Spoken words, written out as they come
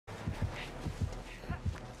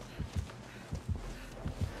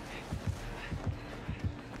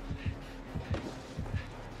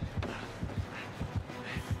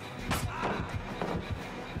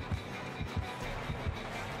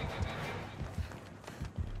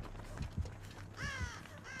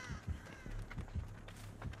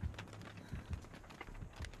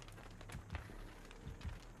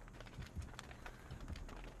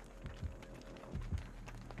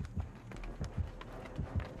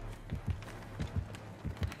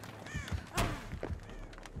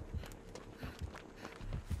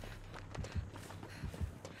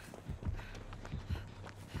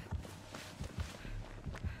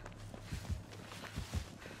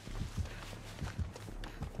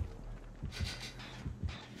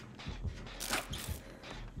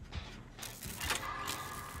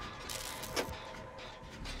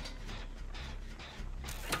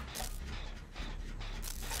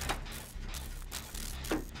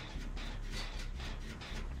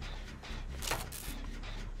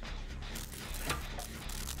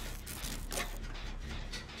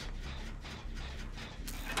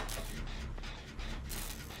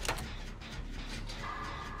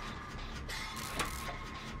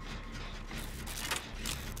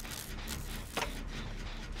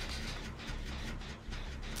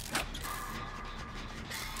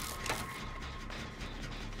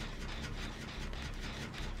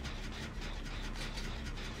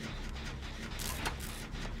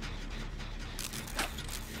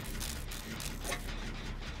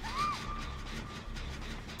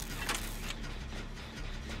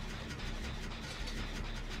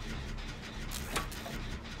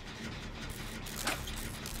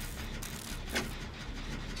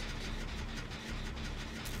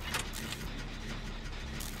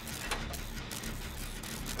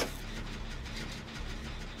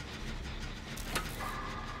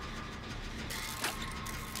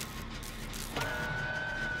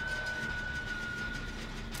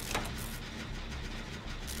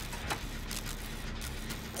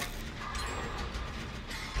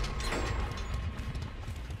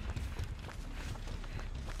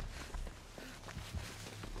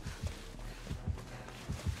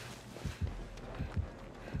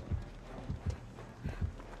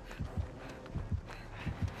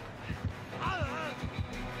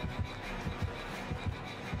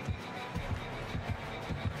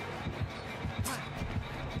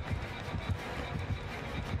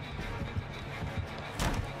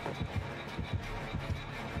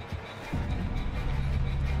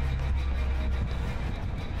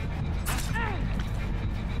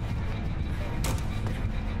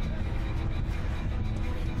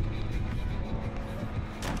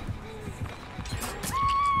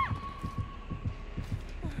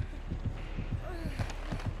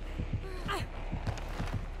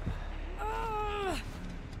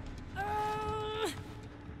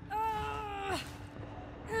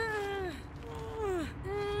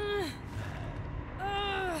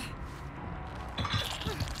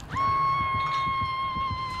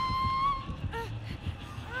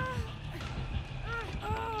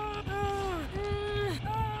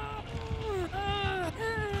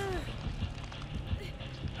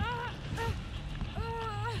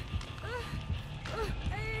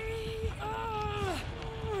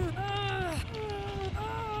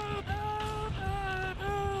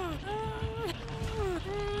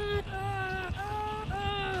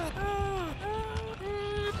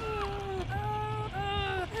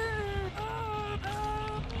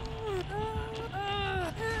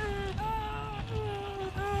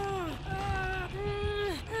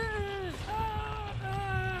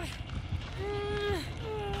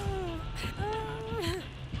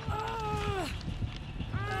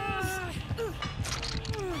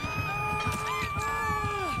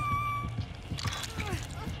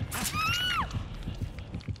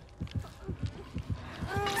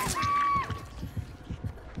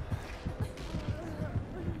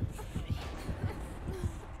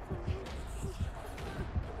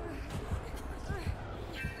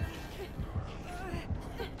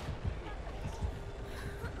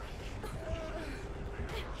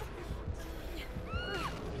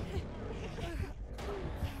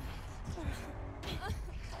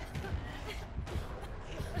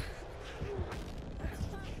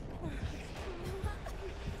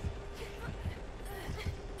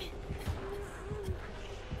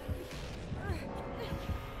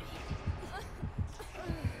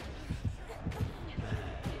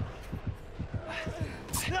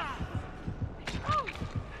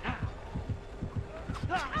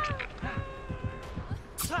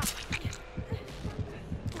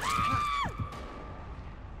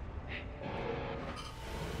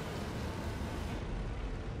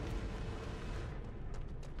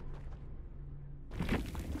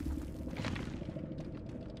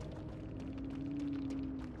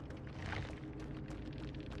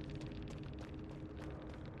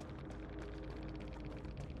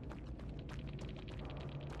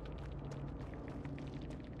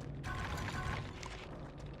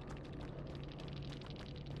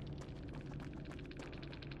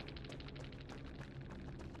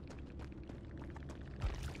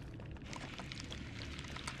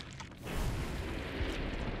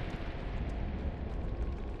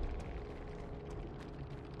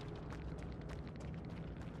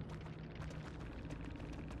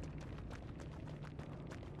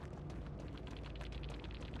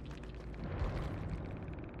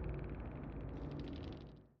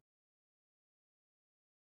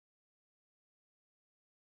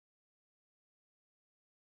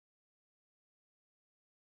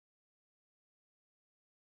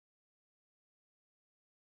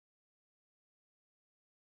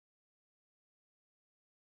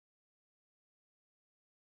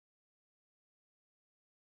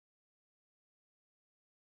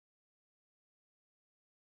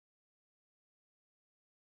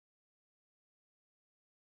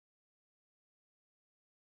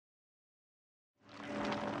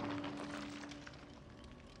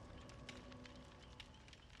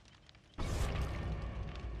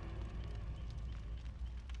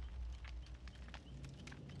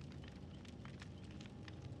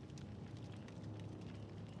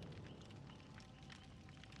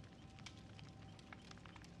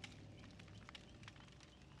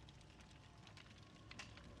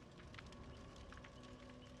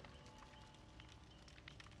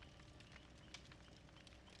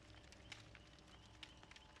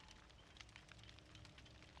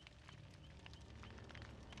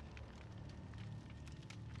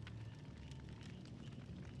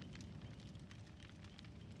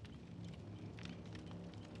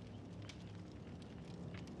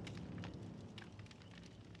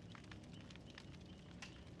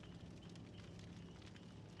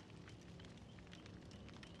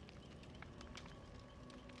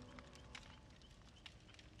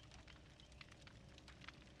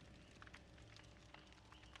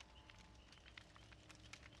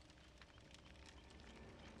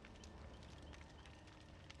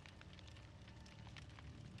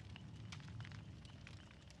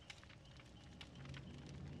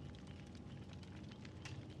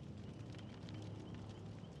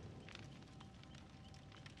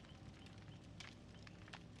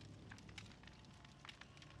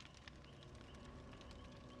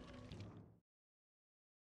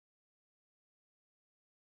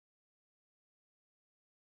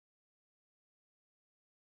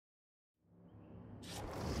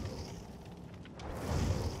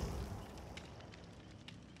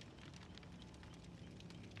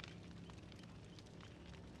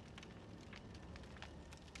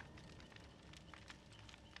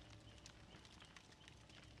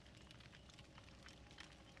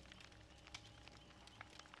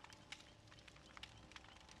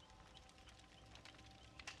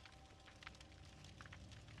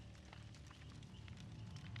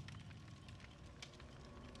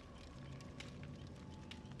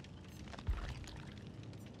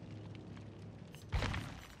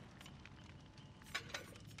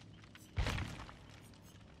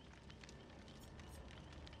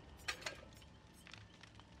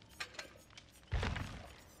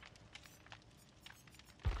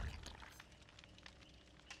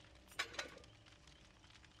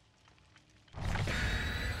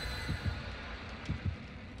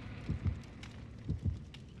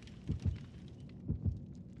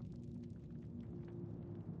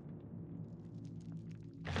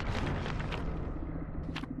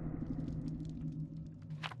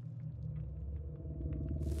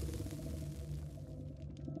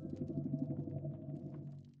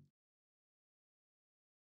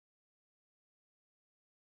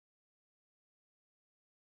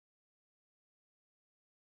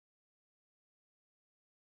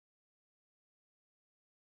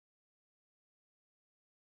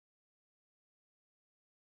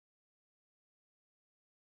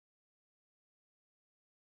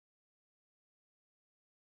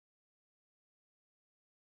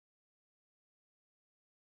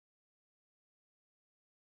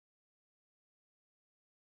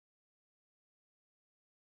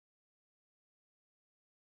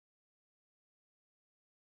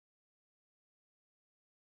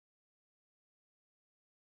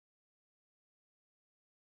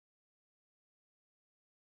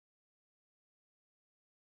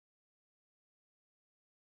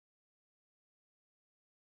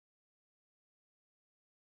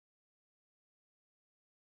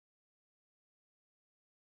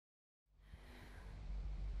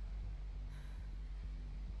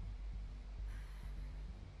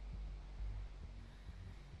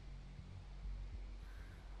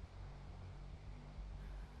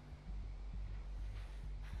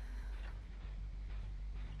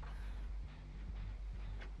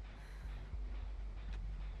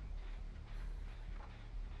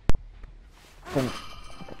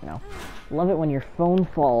love it when your phone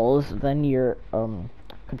falls, then your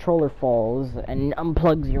controller falls and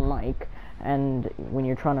unplugs your mic, and when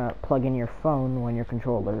you're trying to plug in your phone when your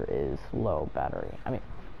controller is low battery. I mean,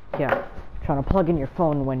 yeah, trying to plug in your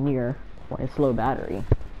phone when it's low battery,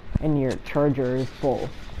 and your charger is full.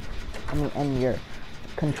 I mean, and your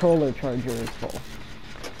controller charger is full.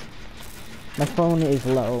 My phone is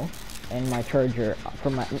low, and my charger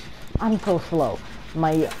I'm so slow.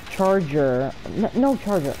 My charger, no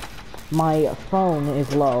charger. My phone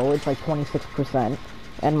is low. It's like 26%,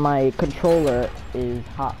 and my controller is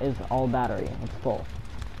all battery. It's full.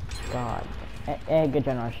 God, good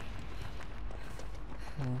generous.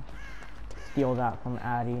 Steal that from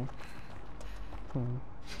Addy.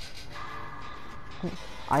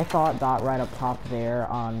 I thought that right up top there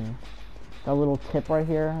on the little tip right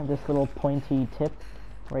here, this little pointy tip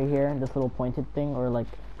right here, this little pointed thing, or like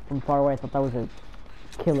from far away, I thought that was a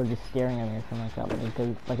killer just staring at me or something like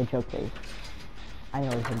that, like a joke face. I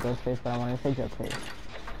know it's a ghost face, but I wanted to say joke face.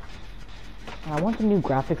 And I want the new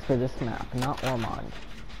graphics for this map, not Ormond.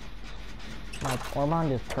 Like,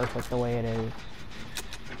 Ormond is perfect the way it is.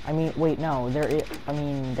 I mean, wait, no, there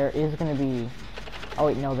is gonna be... Oh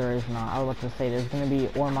wait, no, there is not. I was about to say there's gonna be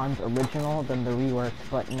Ormond's original, then the reworked,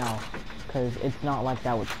 but no, because it's not like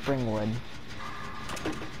that with Springwood.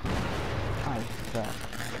 I suck.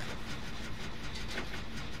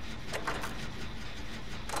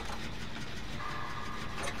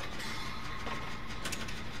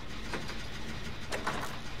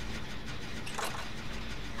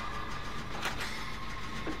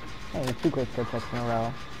 Hey, 2 great skill checks in a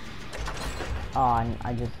row. Oh, and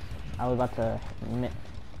I was about to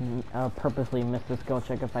purposely miss the skill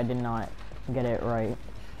check if I did not get it right.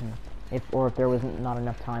 If there was not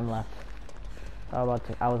enough time left. I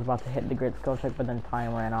was about to hit the great skill check, but then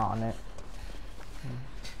time ran out on it.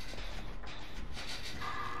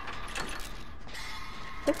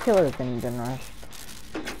 This killer is getting good rush.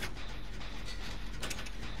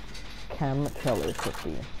 Chem killer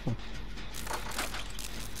 50.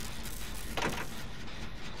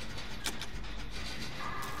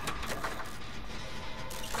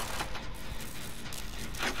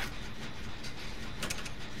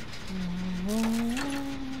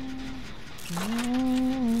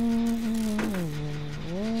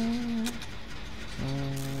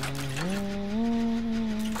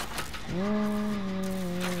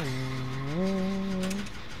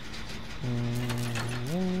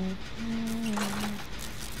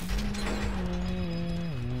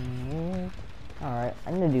 Alright,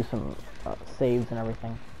 I'm gonna do some saves and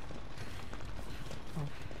everything.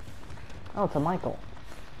 Oh, it's a Michael.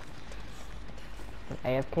 An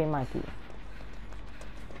AFK Mikey.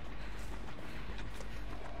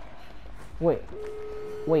 Wait,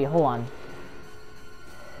 hold on.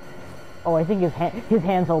 Oh, I think his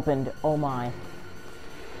hand's opened. Oh my.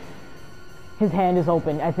 His hand is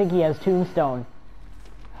open. I think he has tombstone.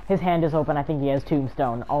 His hand is open. I think he has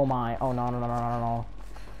tombstone. Oh my. Oh no.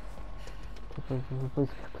 Please.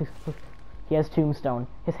 He has tombstone.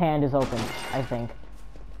 His hand is open, I think.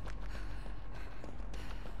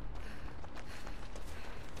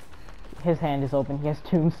 His hand is open. He has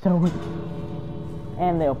tombstone.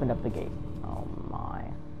 And they opened up the gate. Oh my.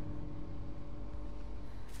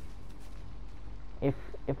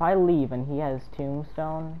 If I leave and he has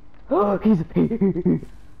tombstone... Oh, he's...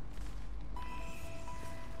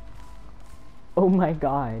 Oh my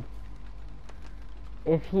god.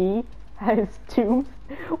 If he has tombstone...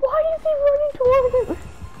 Why is he running towards him?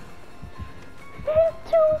 His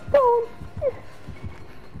tombstone!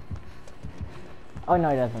 Oh no,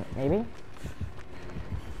 he doesn't. Maybe?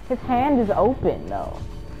 His hand is open though.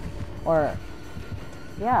 Or...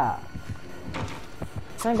 Yeah.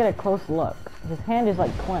 Trying to get a close look. His hand is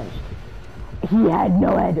like clenched. He had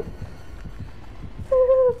no head.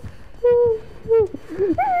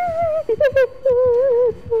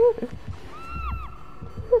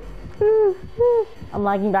 I'm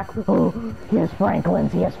lagging back. Oh, he has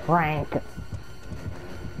Franklin's. He has Frank.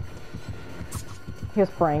 He has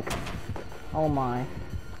Frank. Oh my.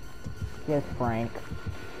 He has Frank.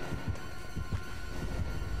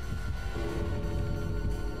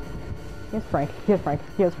 He has Frank. He has Frank.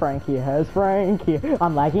 He has Frank. He has Frank.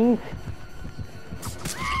 I'm lagging.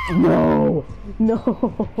 No. No.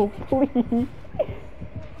 Please.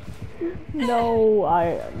 No.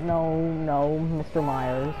 No, Mr.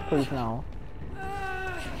 Myers. Please no.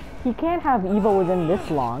 He can't have Evo within this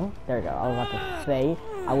long. There you go.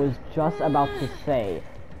 I was just about to say.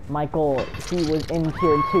 Michael, he was in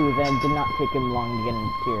tier 2, then it did not take him long to get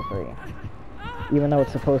into tier 3. Even though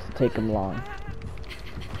it's supposed to take him long.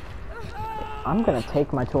 I'm gonna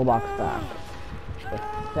take my toolbox back.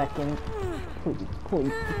 seconds. Please,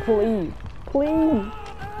 please, please, please.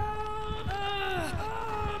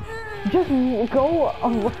 Just go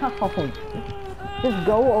around. Just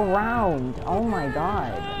go around. Oh my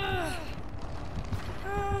god.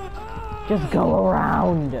 Just go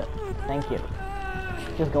around. Thank you.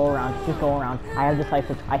 Just go around. Just go around. I have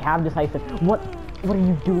decisive. I have decisive. What are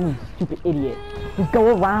you doing, you stupid idiot? Just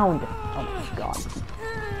go around. Oh my god.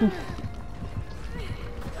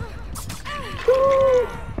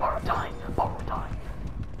 Borrow time. Borrow time.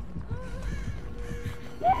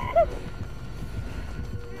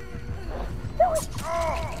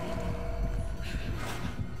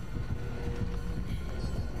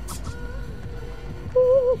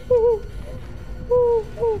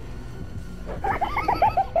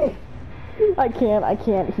 I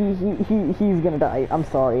can't. He's gonna die. I'm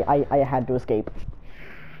sorry. I had to escape.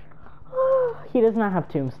 He does not have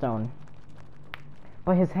tombstone.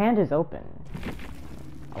 But his hand is open.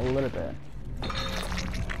 A little bit.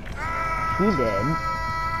 He did.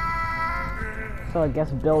 So I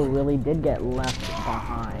guess Bill really did get left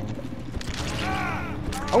behind.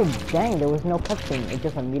 Oh dang, there was no cutscene. It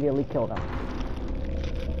just immediately killed him.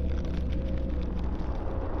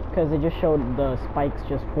 Because it just showed the spikes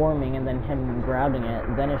just forming and then him grabbing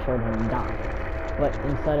it, then it showed him dying. But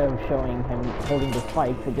instead of showing him holding the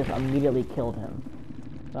spikes, it just immediately killed him.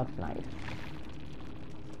 That's nice.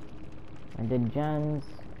 I did gems.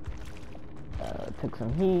 Took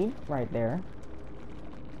some heat right there.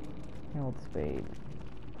 Old spade.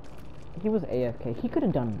 He was AFK. He could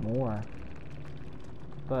have done more.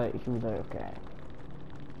 But he was AFK. I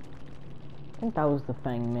think that was the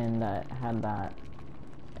Fang Min that had that.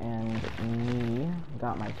 And me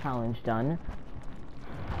got my challenge done.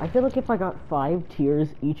 I feel like if I got 5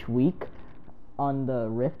 tiers each week on the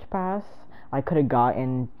Rift Pass, I could have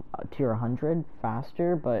gotten tier 100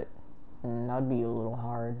 faster, but that'd be a little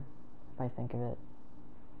hard if I think of it.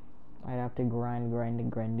 I'd have to grind.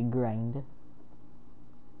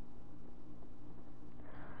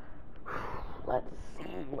 Let's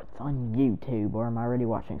see what's on YouTube, or am I already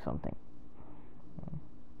watching something?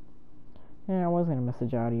 Yeah, I was gonna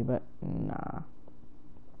message Audi, but nah.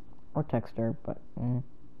 Or text her, but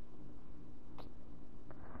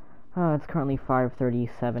it's currently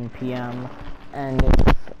 5:37 p.m. and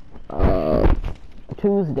it's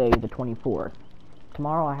Tuesday the 24th.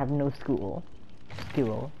 Tomorrow I have no school.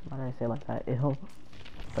 Why did I say it like that? Ew.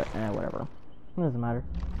 But whatever. It doesn't matter.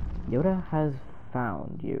 Yoda has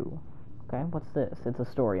found you. Okay, what's this? It's a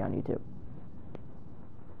story on YouTube.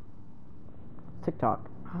 TikTok.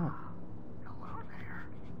 Oh. Hello there.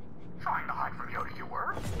 Trying to hide from Yoda you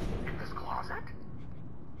were? In this closet?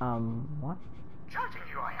 What? Judging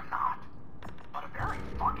you I am not. But a very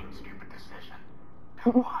fucking stupid decision.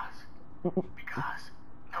 That was. Because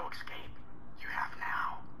no escape you have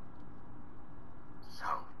now. So,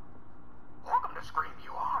 welcome to Scream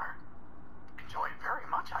You Are. Enjoy it very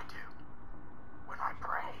much, I do. When I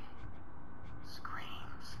pray,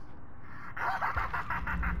 screams.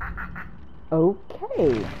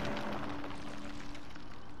 Okay.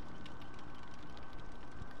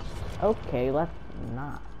 Okay, let's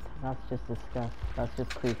not. That's just disgusting. That's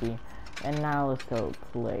just creepy. And now let's go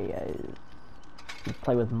play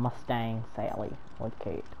with Mustang Sally with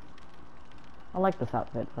Kate. I like this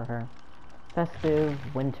outfit for her. Festive,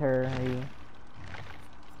 wintry.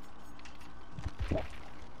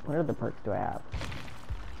 What other perks do I have?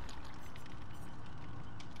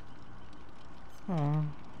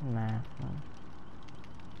 Nah.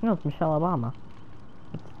 No, it's Michelle Obama.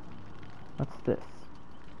 What's this?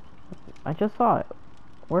 I just saw it.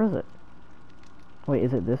 Where is it? Wait,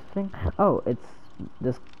 is it this thing? Oh, it's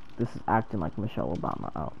this. This is acting like Michelle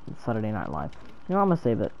Obama. Oh, it's Saturday Night Live. You know, I'm gonna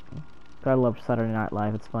save it. I love Saturday Night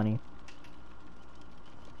Live. It's funny.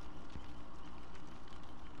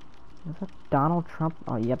 Is that Donald Trump?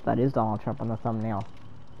 Oh, yep, that is Donald Trump on the thumbnail.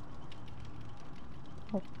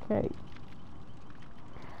 Okay.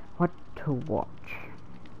 What to watch?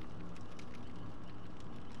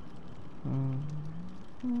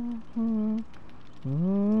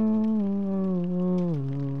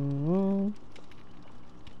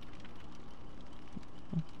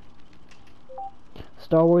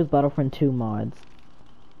 Star Wars Battlefront 2 mods.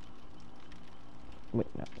 Wait,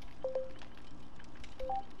 no.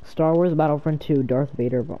 Star Wars Battlefront 2 Darth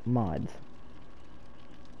Vader mods.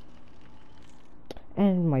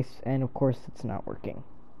 And of course it's not working.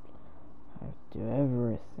 I have to do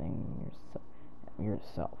everything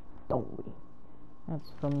yourself, don't we?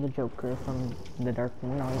 That's from the Joker from The Dark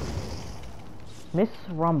Knight. Miss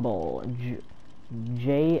Rumble,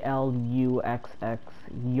 JLUXX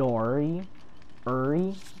Uri,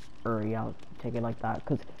 Uri. I'll take it like that,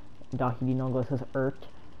 because Dahidinongo says Urt,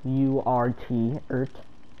 U-R-T, Urt.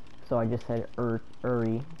 So I just said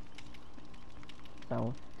Uri.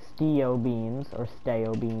 So, steo beans, or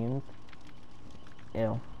steo beans.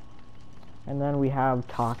 Ew. And then we have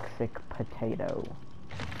toxic potato.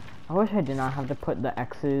 I wish I did not have to put the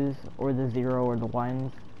X's, or the 0, or the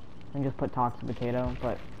 1s, and just put toxic potato,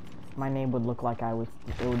 but my name would look like it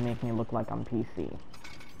would make me look like I'm PC.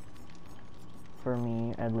 For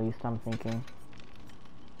me, at least, I'm thinking.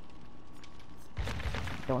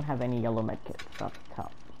 Don't have any yellow medkits, that's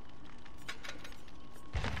tough.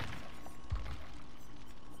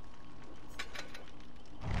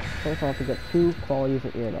 First I have to get 2 qualities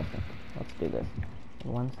of iridescence. Let's do this.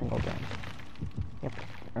 1 single game. Yep,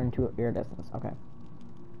 earn 2 iridescence, okay.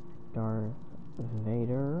 Darth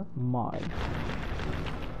Vader mod.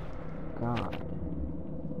 God.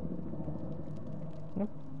 Yep.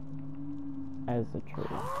 As a tree.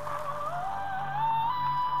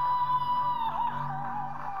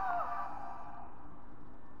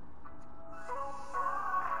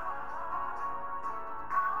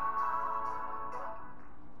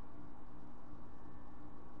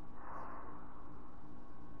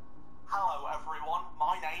 Hello everyone,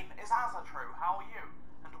 my name is Azatru, how are you?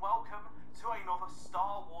 And welcome to another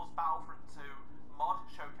Star Wars Battlefront 2 mod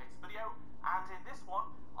showcase video, and in this one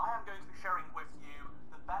I am going to be sharing with you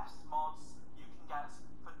the best mods you can get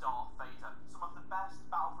for Darth Vader. Some of the best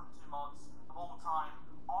Battlefront 2 mods of all time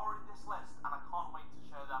are in this list, and I can't wait to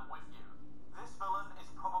share them with you. This villain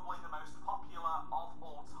is probably the most popular of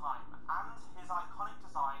all time, and his iconic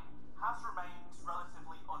design has remained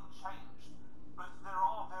relatively unchanged. But there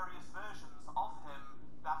are various versions of him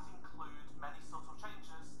that include many subtle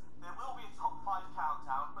changes. There will be a top 5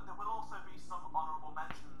 countdown, but there will also be some honourable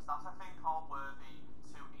mentions that I think are worthy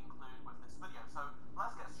to include with this video. So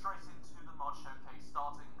let's get straight into the mod showcase,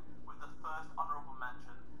 starting with the first honourable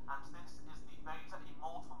mention, and this is the Vader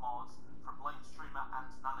Immortal mod from Blade Streamer and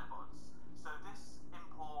Nanobuds. So this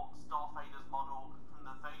imports Darth Vader's model from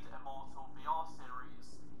the Vader Immortal VR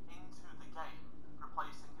series into the game,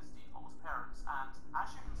 replacing his default appearance, and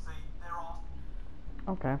as you can see, there are...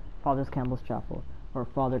 Okay, Father Campbell's Chapel, or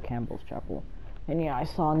Father Campbell's Chapel. And yeah, I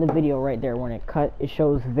saw in the video right there when it cut, it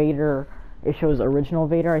shows Vader, it shows original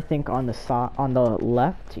Vader, I think, on the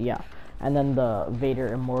left, yeah, and then the Vader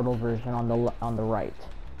Immortal version on the right,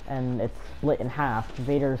 and it's split in half.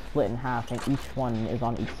 Vader is split in half, and each one is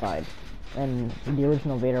on each side. And the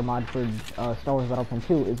original Vader mod for Star Wars Battlefront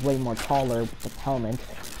 2 is way more taller with the helmet,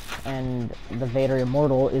 and the Vader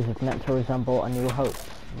Immortal is meant to resemble a New Hope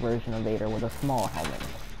version of Vader with a small helmet.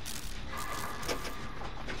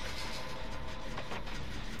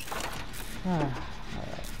 Alright.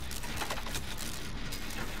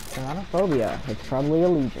 Xenophobia. It's probably a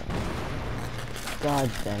legion. God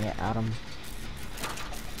dang it, Adam.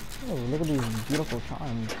 Oh, look at these beautiful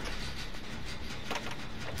charms.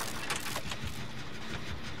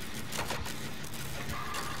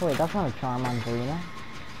 Wait, that's not a charm on Zarina.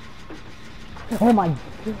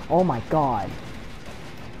 Oh my god.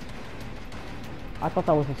 I thought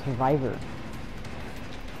that was a survivor.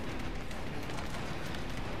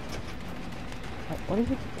 What are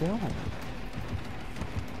you doing?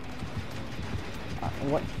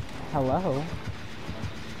 What? Hello?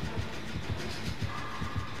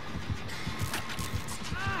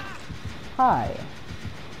 Hi.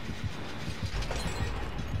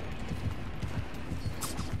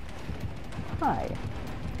 Hi.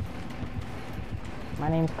 My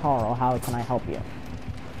name's Carl. How can I help you?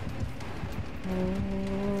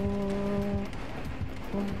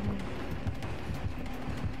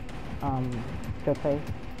 JOKEFACE?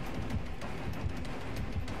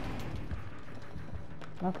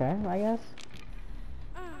 Okay, I guess.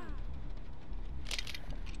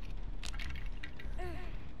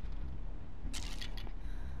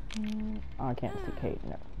 Oh, I can't see Kate.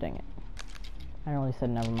 No, dang it. I only said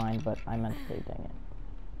never mind, but I meant to say dang it.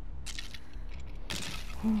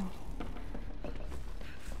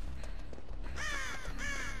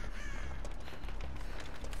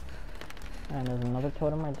 And there's another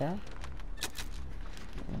totem right there.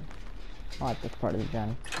 I like this part of the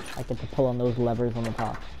gen. I get to pull on those levers on the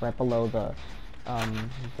top, right below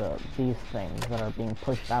these things that are being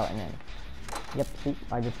pushed out and in. Yep, see,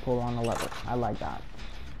 I just pull on a lever. I like that.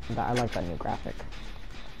 I like that new graphic.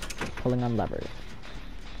 Pulling on levers.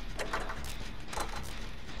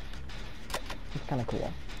 It's kind of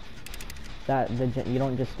cool. You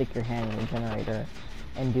don't just stick your hand in the generator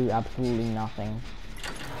and do absolutely nothing.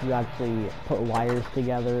 You actually put wires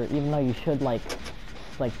together, even though you should like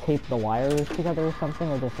tape the wires together or something,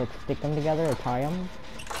 or just like stick them together or tie them.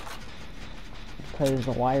 because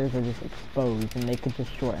the wires are just exposed and they could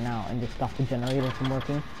just shorten out and just stop the generator from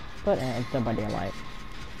working. But it's Dead by Daylight.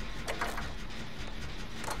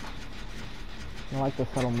 I like the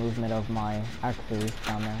subtle movement of my axes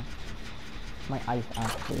down there. My ice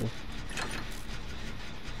axes.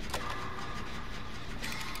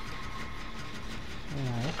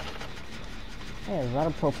 Nice. Hey, is that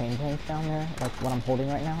a propane tank down there? Like what I'm holding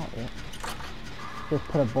right now? Yeah. Just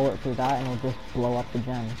put a bullet through that and it'll just blow up the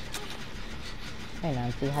gen. Hey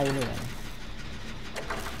Nancy, how you doing?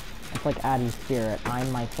 It's like Addie's spirit.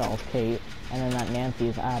 I'm myself, Kate, and then that Nancy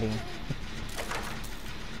is Addie.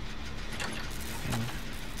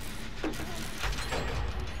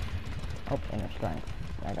 Oh, inner strength.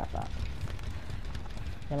 I got that.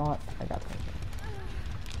 You know what? I got something.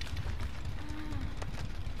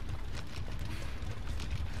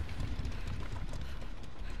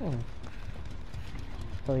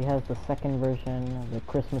 So he has the second version of the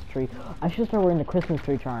Christmas tree. I should start wearing the Christmas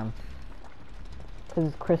tree charm. Because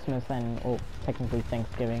it's Christmas and, well, technically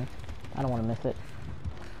Thanksgiving. I don't want to miss it.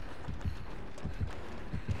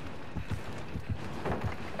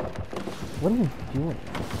 What are you doing?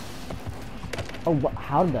 Oh, what?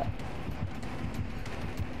 How did that?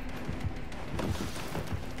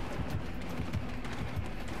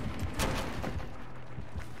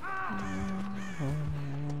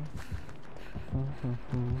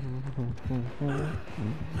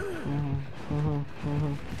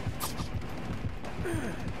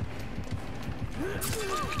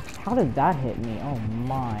 How did that hit me? Oh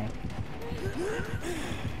my.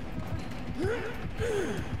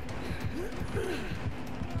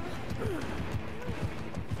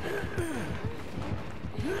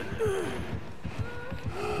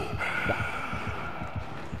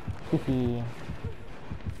 Hee.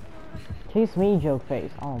 Chase me,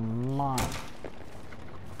 JOKEFACE. Oh my.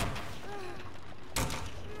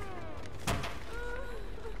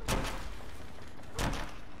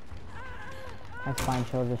 My spine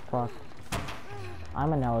shield just proc. I'm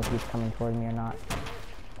gonna know if he's coming toward me or not.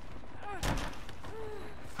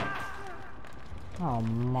 Oh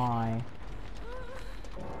my.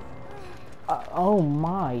 Oh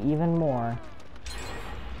my, even more.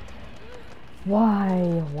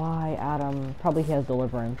 Why? Why, Adam? Probably he has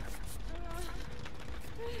deliverance.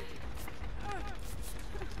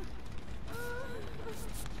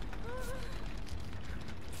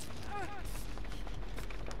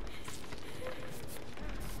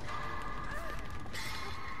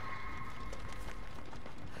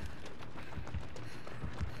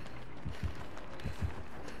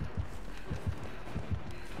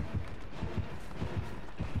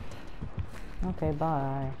 Okay,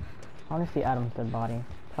 bye. I want to see Adam's dead body.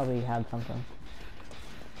 Probably had something.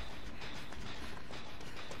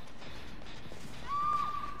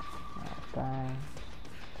 Okay.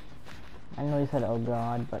 I know he said oh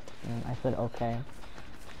god, but I said okay.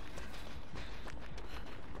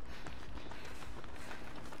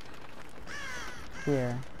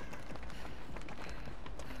 Here.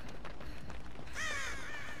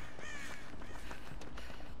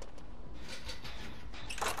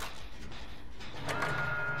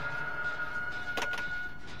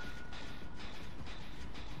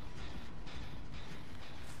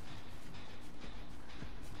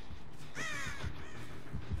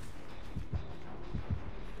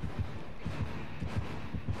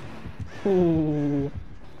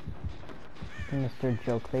 Mr.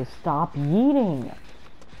 JOKEFACE, stop yeeting!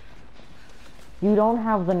 You don't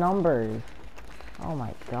have the numbers. Oh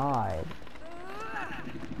my god.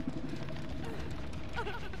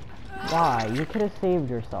 Why? You could have saved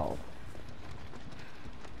yourself.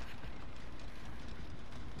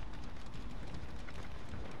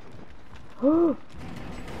 Oh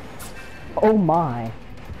my.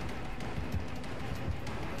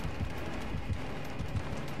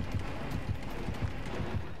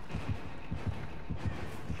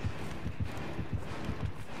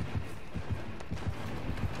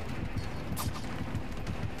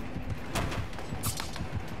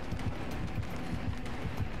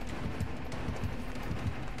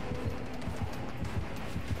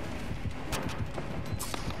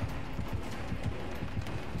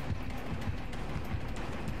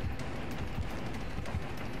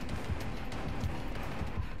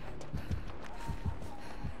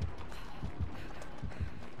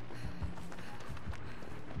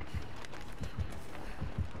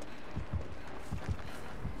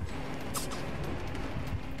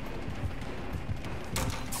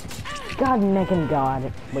 God, Megan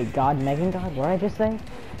God. Wait, God, Megan God? What did I just say?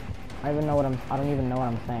 I don't even know what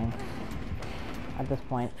I'm saying. At this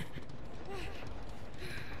point.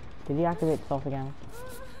 Did he activate itself again?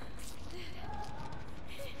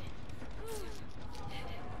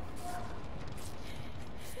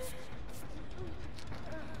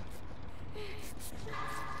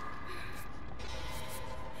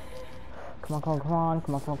 Come on, come on,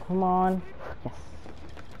 come on, come on, come on, come on. Yes.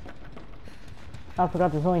 I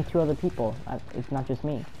forgot there's only 2 other people. It's not just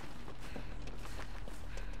me.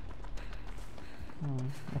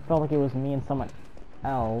 I felt like it was me and someone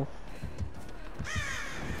else.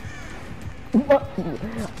 What?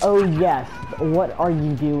 Oh yes. What are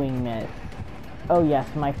you doing, miss? Oh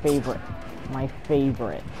yes, my favorite. My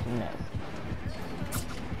favorite, miss.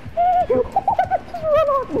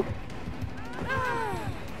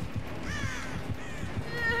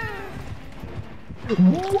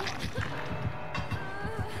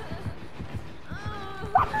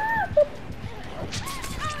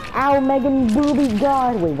 Ow, Megan Booby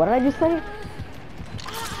God. Wait, what did I just say?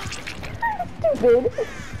 Stupid.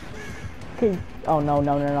 Okay. Oh, no,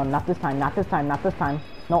 no, no, no. Not this time. Not this time. Not this time.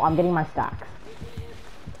 No, I'm getting my stacks.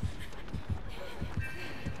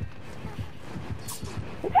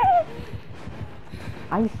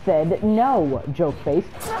 I said no, JOKEFACE.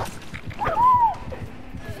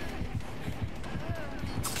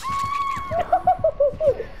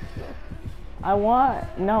 I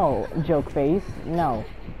want... No, JOKEFACE. No.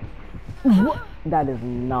 That is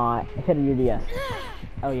not hit your DS.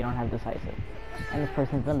 Oh, you don't have decisive. And this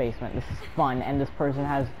person's in the basement. This is fun. And this person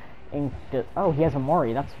has... Oh, he has a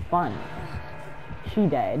Mori. That's fun. She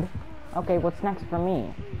dead. Okay, what's next for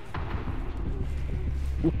me?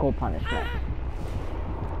 Equal punishment.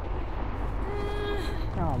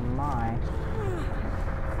 Oh my.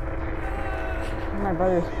 My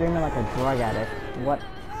brother's screaming like a drug addict. What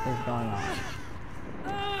is going on?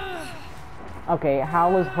 Okay,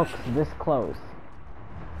 how was Hooks this close?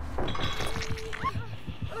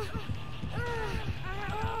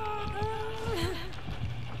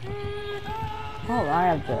 Oh, I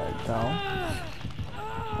have to go.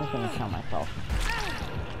 I'm just gonna kill myself.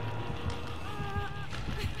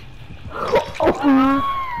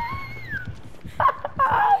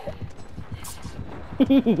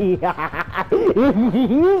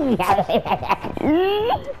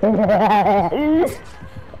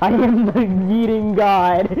 I am the yeeting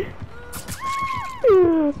god.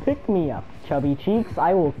 Pick me up, chubby cheeks.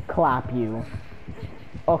 I will clap you.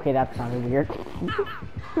 Okay, that sounded weird.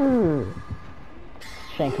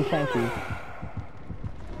 Shanky, shanky.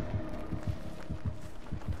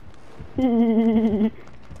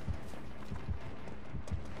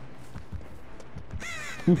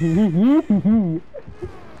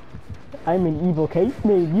 I'm an evil case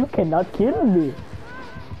main. You cannot kill me.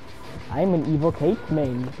 I'm an evil case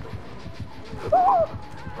main.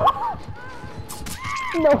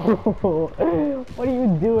 No! What are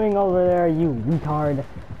you doing over there, you retard?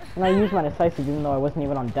 And I used my decisive even though I wasn't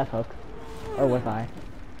even on death hook. Or was I?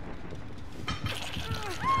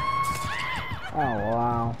 Oh,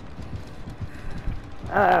 wow.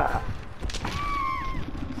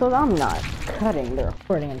 So I'm not cutting the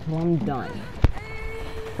recording until I'm done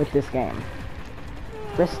with this game.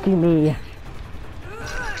 Rescue me.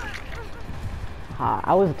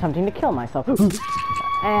 I was attempting to kill myself.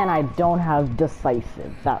 And I don't have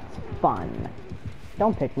decisive. That's fun.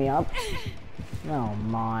 Don't pick me up. Oh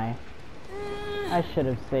my. I should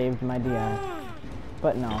have saved my DS.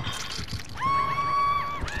 But no.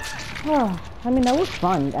 I mean, that was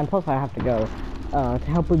fun. And plus I have to go to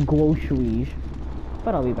help with groceries.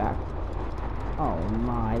 But I'll be back. Oh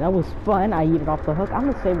my, that was fun. I eat it off the hook.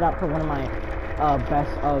 I'm gonna save that for one of my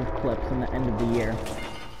best of clips in the end of the year.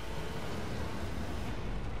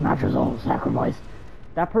 Nature's own sacrifice.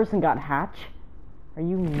 That person got Hatch? Are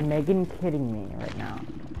you Megan kidding me right now?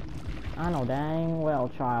 I know dang well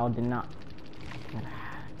child did not get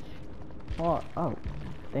Hatch. Oh,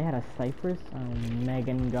 they had a Cypress? Oh,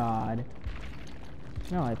 Megan God.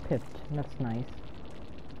 No, I pipped. That's nice.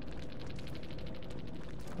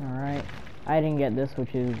 Alright. I didn't get this,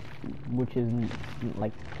 which is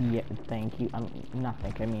like, yeah, thank you. Not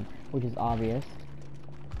thank you, I mean, which is obvious.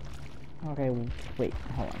 Okay, wait,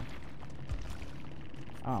 hold on.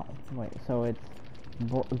 Oh, wait, so it's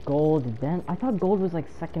gold, then? I thought gold was like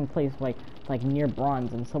second place, like near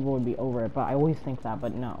bronze, and silver would be over it, but I always think that,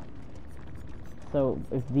 but no. So,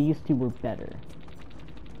 if these two were better.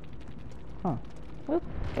 Huh. Well,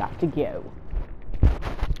 got to go.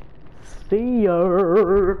 See ya!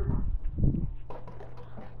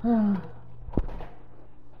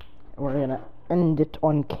 We're gonna end it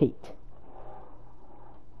on Kate.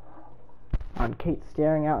 On Kate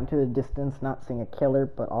staring out into the distance, not seeing a killer,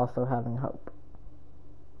 but also having hope.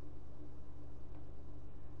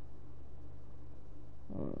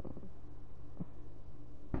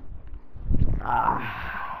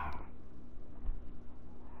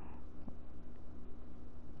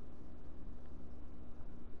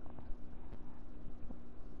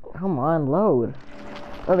 Come on, load.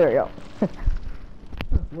 Oh, there we go.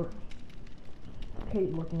 It worked.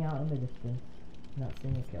 Kate looking out in the distance, not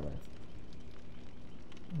seeing a killer.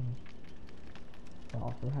 I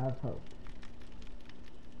also have hope.